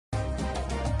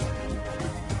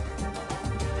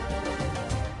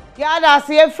Yeah, that's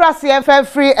CFA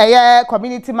free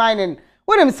community mining.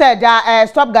 When him said that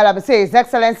stop Galab say His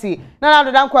Excellency. None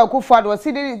other than Kwaku Ford was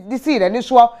see this year and this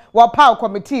war power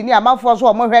committee near Mount Force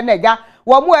or Mohenega.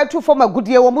 One more two former good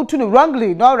year, one to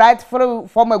wrongly, no right for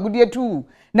former good year too.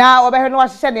 Now, over here, no one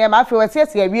said, I feel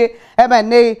yes,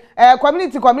 yeah,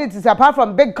 communities apart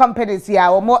from big companies here,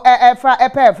 or more air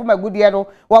from a good year,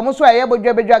 or most way able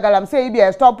to drag say, be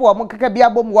a stop or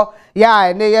Mokabia Bomwa, yeah,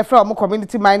 and they from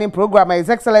community mining program, His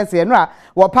Excellency, and Ra,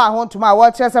 or power home to my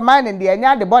watchers a mining the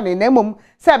Anya de Bonnie, Nemum,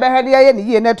 Saber any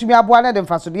year, net to me Abuana and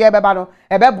Fasudia Babano,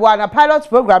 a Babuana pilot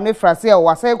program, if Frasia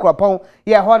was a cropon,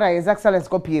 yeah, honor His Excellency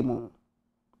Copiemu.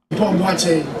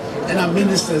 And our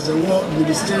ministers and what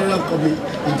ministerial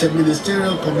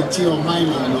interministerial committee on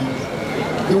mining.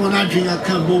 They want to drink a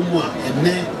cambomwa and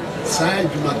then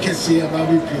side to my Kessia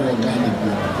Baby Pure Organic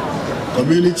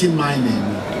community mining.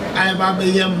 I have a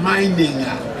mining.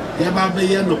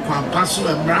 Yababe no Pampaso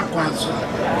and Braquaso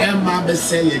and Mabe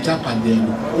say a Japan.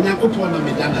 When I go upon a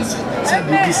Medana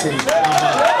said, we say,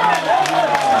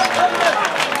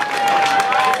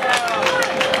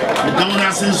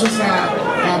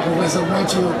 Professor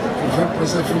Watcher,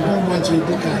 Professor from home watching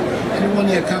Dick, anyone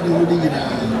here coming with the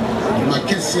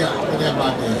Marquesia,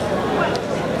 whatever.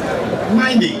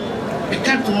 Mining, I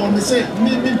can't all say,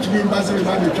 maybe to be ambassador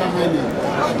about the mining,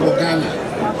 Ghana.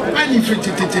 Mining for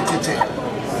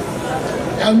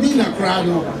Elmina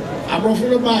Crado, I brought for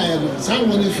the buyer,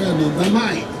 someone is friendly, the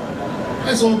mine.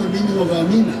 That's all the meaning of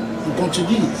Elmina in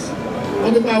Portuguese.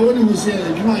 What about one who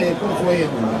said, you might go for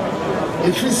him?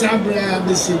 If it's Abra,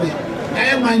 the city. I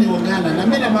am mining Ghana, and I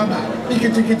made a mama,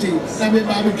 Nikiti, Sabi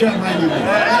Babi mining.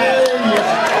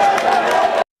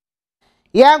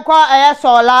 Yankwa aya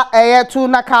sola aya tu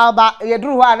na kalba ye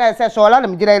duru ho ana se sola na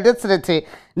mgira district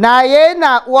na ye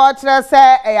na wo kire se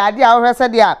ade a wo hwese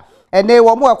dia ene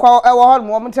wo mu ekwa ewo ho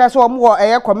mo mtre se wo mu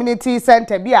wo community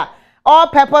center bia all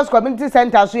purpose community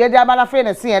center so ye dia mana fe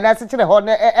na se na se kire ho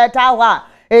na eta ho a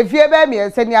efie ba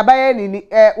mi se ni abaye ni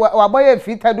waboye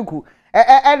fita duku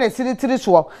ene siri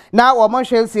so na wo mo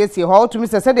hwe siesie ho to mi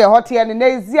se de hote ne na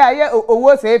ezia ye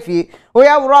owo se efie o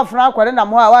ya woro ofna akwade na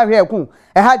mo a wa hwe aku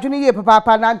ha dwuni ye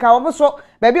papa na nka wo so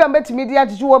ba bi o betimi dia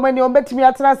tiju wo mani o betimi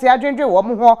atena se adwendwe wo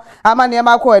mo ho ama ne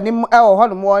ma ko anim wo ho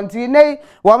no mo nti nei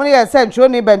wo mo ye sentro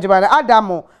ni Benjamin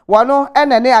Adom wono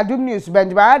ene ne Adom News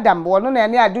Benjamin Adam wono na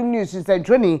ne Adom News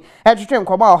sentro ni etwetwe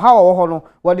nkoma ha wo ho no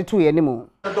wo de to ye ni mu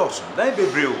dos dan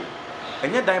bebreo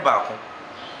enye dan ba ko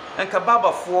enka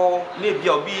baba fo na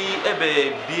bia obi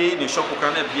ebe bie ne shop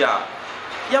kra na bia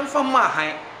yamfa ma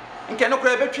han nke no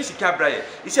kra betwi sika braye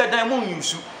isi dan mo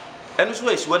nyusu eno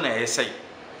so esiwo na ehesei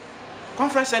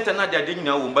conference center na dia de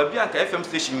nyina wo ba bia nka FM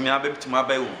station nyina ba bitima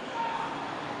abai wo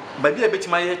ba bia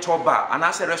betima ye choba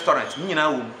anase restaurant nyina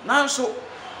wo nanso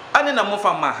ane na mo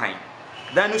fa ma han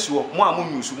dan no siwo mo a mo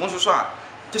nyusu mo so a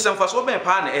tisemfa so ben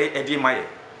pa na edi maye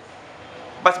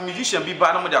but musician bi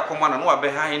ba na mo de akoma na no wa be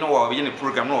han no wa ye ne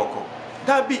program no okọ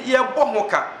da bi ye bo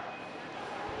hoka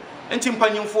enti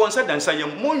mpanyimfo nsa dansa ye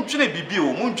mo ntwene bibi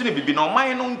o mo ntwene bibi na o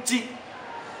man no nti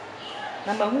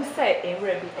na ma hu say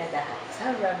enwere bi eda ha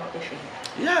sawra no ehwe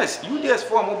yes UDS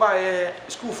for mobile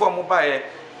school for mobile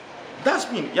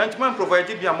that's mean young man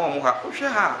provided bi am ha ohwe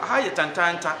ha ye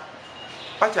tantanta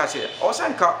pacha say o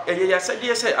sanka ya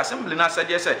sade say assembly na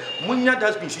sade say munya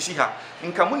that's been sisi ha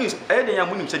nka muni de ya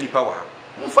muni mse nipa wa ha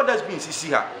mfa that's been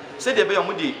sisi ha say de be ya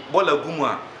mudi bola gumu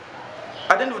a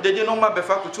aden of the day no ma be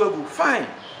fa kutu agu fine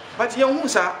but ya hu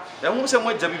se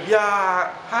mo jabi bia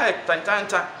ha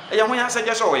tantanta ya hu ya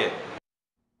sade so ye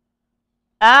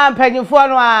mpanyimfo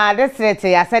no a district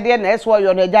ya sade na eso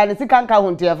yo no agya ne sika nka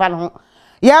ho ntie fa no ho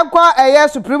yankwa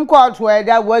Supreme Court we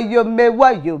da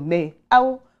wayome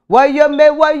aw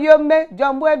wayome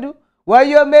jambwedu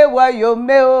wayome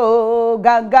o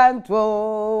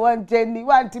ganganto wanteni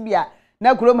wantibia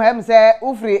na kurom hem se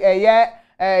ufri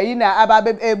yina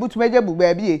ababe butumeje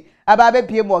bugba bie ababe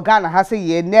pie mo Ghana ha se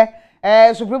ye ne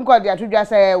Supreme Court ya tudwa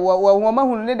se wo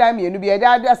mahunu ne dan mienu bia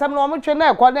da asam no mo twe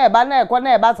na ekọ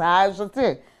na eba saa so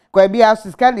te kwa bia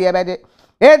siskande ye bede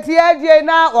eti aje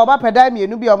na oba pedan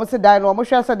mienu bia omo se dan no omo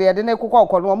hwe se de ne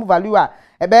kokọ no omo value a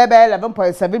ebebe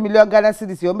 11.7 million Ghana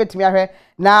cedis yo metumi ahwe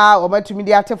na omatumi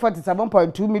di ate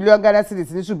 47.2 million Ghana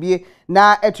cedis ni so bie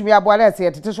na etumi aboa na se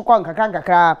yetete so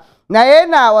nkaka na ye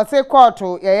na wose court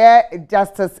ye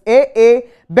Justice AA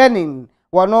Benin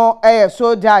wono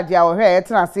so judge a ohwe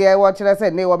etena se wo kire se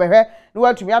ne wo behwe na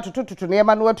watumi atotototo ne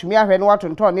ma na watumi ahwe na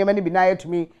watonton ne ma ni bi na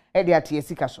yetumi e de ate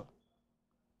sika so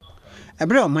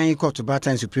Ebra oman court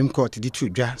Batan Supreme Court di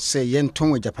tudwa say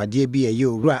yenton ejapade bi eye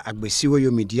owura agbesiwo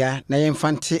yo media na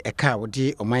yemfante eka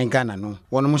wode oman Ghana no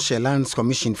wonom hye Lands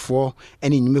Commission for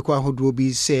ene nyimeko ahodo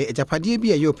bi say ejapade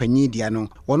bi eye opanyi dia no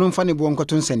wonom fa ne bo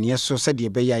nkoto nsane so sede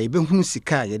be ya ebehunu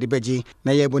sika ye de beje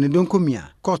na ye bone donkomia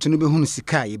court no behunu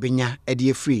sika ye benya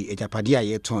ede afri ejapade a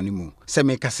ye ton ne mu se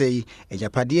me kasei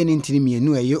ejapade ne ntini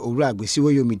mienu eye owura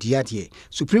agbesiwo yo media de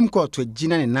Supreme Court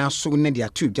agina ne na so ne de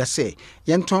atudwa say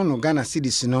yenton no Ghana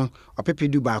cedis no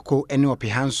opepedu baako ene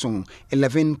opehanson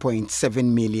 11.7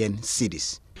 million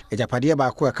cedis. Ejapade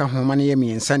baako aka homa ne yemi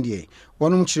ensande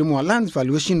wonum kyeremu Land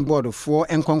Valuation Board for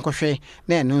enkonkohwe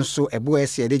na eno nso ebo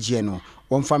ese de no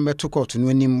wonfa meto court no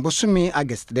anim bosome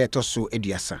August de toso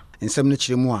eduasa nsem no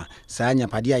kyeremu a saa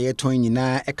nyapade a yeton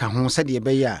nyina eka ho sede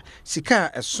be ya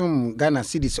sika esom Ghana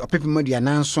cedis opepemadu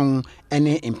ananson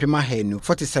ene impema henu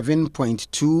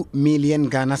 47.2 million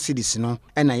Ghana cedis no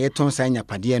ena yeton saa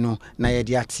nyapade no na ye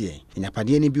de atie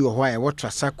nyapade ni bi wo ho a wo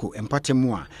trasako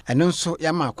empatemu a eno nso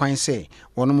yama kwan se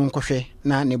wonum nkohwe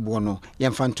na ne bo no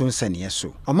yemfanto nsane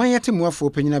so oman yate muafo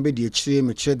panyina be de akyire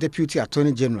mekyere Deputy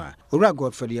Attorney General Owura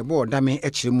Godfrey Yebo Dame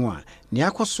akyiremu a ne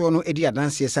akoso no edi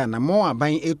adanse sa na mo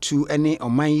aban etu ene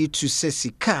oman yitu se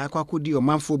sika akwakodi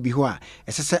omanfo bi ho a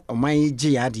esese oman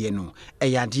yige yade no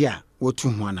eyade a wotu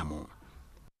ho anamo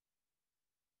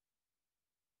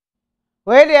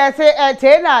we dey say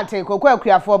tenant kokwa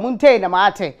akuafo munte na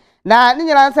maate na ni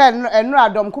nyina say enu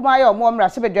Adom kuma ye omo mra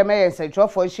se bedwama ye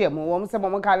nsechofo hye mu wom se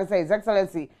mo kan say His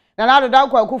Excellency na na do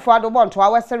akwakufu ado bonto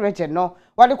a Western region no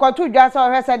wode kwatu dwa say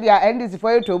ohwe se dia NDC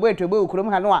for etobo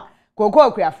ukurum ha no a kokwa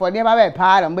akuafo ne ba be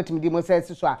pa na mbetimi di mo say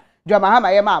so a dwama ha ma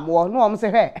ye ma mo no wom se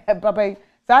hwe papa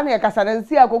sa na ye kasa na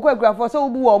nsi akokwa akuafo so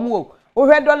ubu wo mu o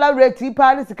ohwe dollar rate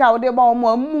pa ni sika wode ba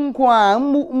mo nko a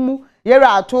mu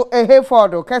yera ato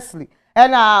Hayford Kesley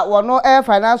ena wono Air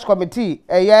Finance Committee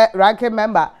ye ranking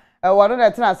member wono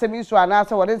na tena asem isu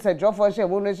anase wode se jofo hye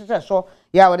wo no hye so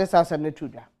ya wode sa asem na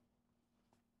tuda.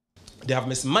 They have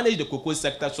mismanaged the cocoa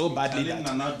sector so badly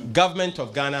that government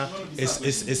of Ghana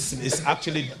is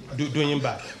actually doing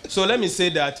bad. So let me say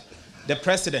that the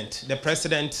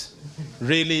president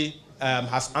really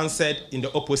has answered in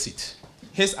the opposite.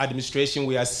 His administration,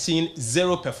 we are seeing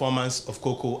zero performance of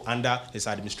cocoa under his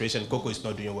administration. Cocoa is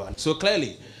not doing well. So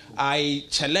clearly, I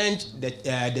challenge the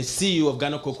CEO of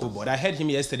Ghana Cocoa Board. I heard him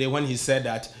yesterday when he said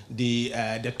that the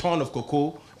ton of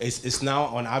cocoa is now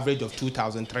on average of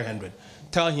 2,300.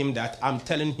 Tell him that I'm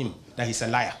telling him that he's a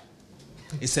liar.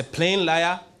 He's a plain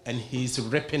liar, and he's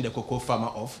ripping the cocoa farmer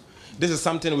off. This is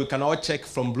something we can all check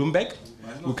from Bloomberg.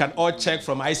 We can all check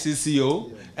from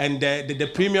ICCO, and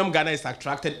the premium Ghana is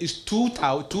attracted is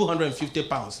 250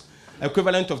 pounds,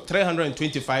 equivalent of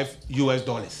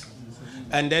 $325.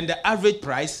 And then the average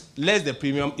price, less the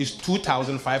premium, is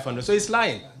 2,500. So it's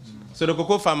lying. So the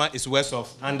cocoa farmer is worse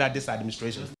off under this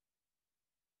administration.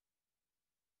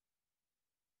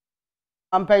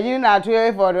 I'm paying na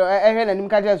to for na nim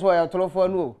ka just wo tolofo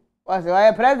no o say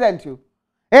why president you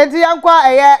enti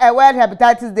yankwa world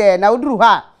hepatitis day na uduru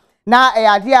ha na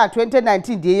ade a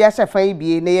 2019 de ye hyefa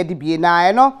bie na ye de bie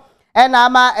na no na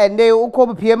ama ene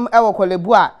ukobpiem wo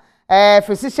kolebu a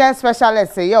physician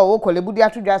specialist ye wo kolebu di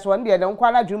atudwa so ne de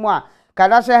nkwa na dwumu a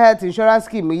National Health Insurance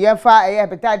Scheme ye fa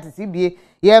hepatitis bie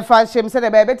ye fa shem se de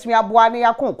be betimi aboa ne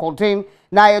yakon contain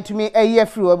na yetumi eye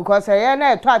free because ye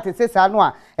na eto atesesa no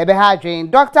a ebe ha adwen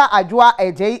Dr. Adwoa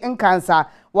Ejei Nkansa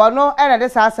wono na de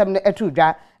sa asem ne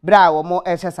etudwa bra wo mo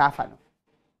ehye sa afa no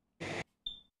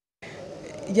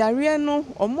yare no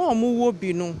omo wo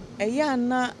bi no eya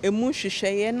na emu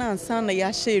hwehweye na ansa na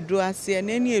ya hye edu ase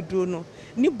na ni edu no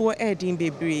ni bo edin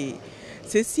bebre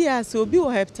sesia se obi wo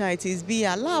hepatitis B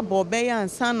ya lab obeya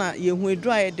ansa na yehu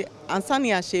edu ayede ansa na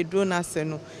ya hye edu na ase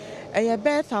no eye be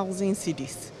 1000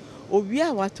 cedis obi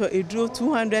a wato edu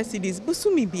 200 cedis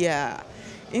busumi bia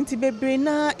enti bebre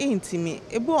na intimi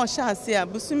ebu o hye ase a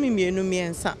busumi mienu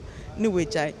miensa ni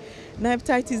wejai na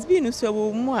hepatitis B no so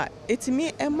wo mu a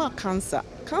etimi ema cancer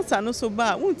no so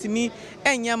ba untimi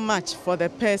enya match for the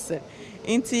person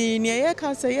inti ne ye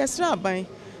cancer yesra ban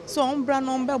so ombra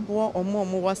no mbebo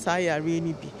omo wasa yare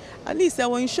ni bi at least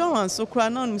our insurance so kra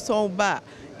na so ba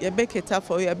ye beketa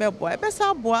for ye bebo e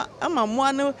besa boa ama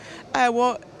mo no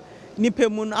wo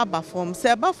nipemu no aba form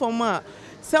se ba form a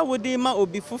se wodi ma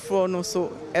obi fufuro no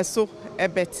so eso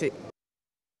ebete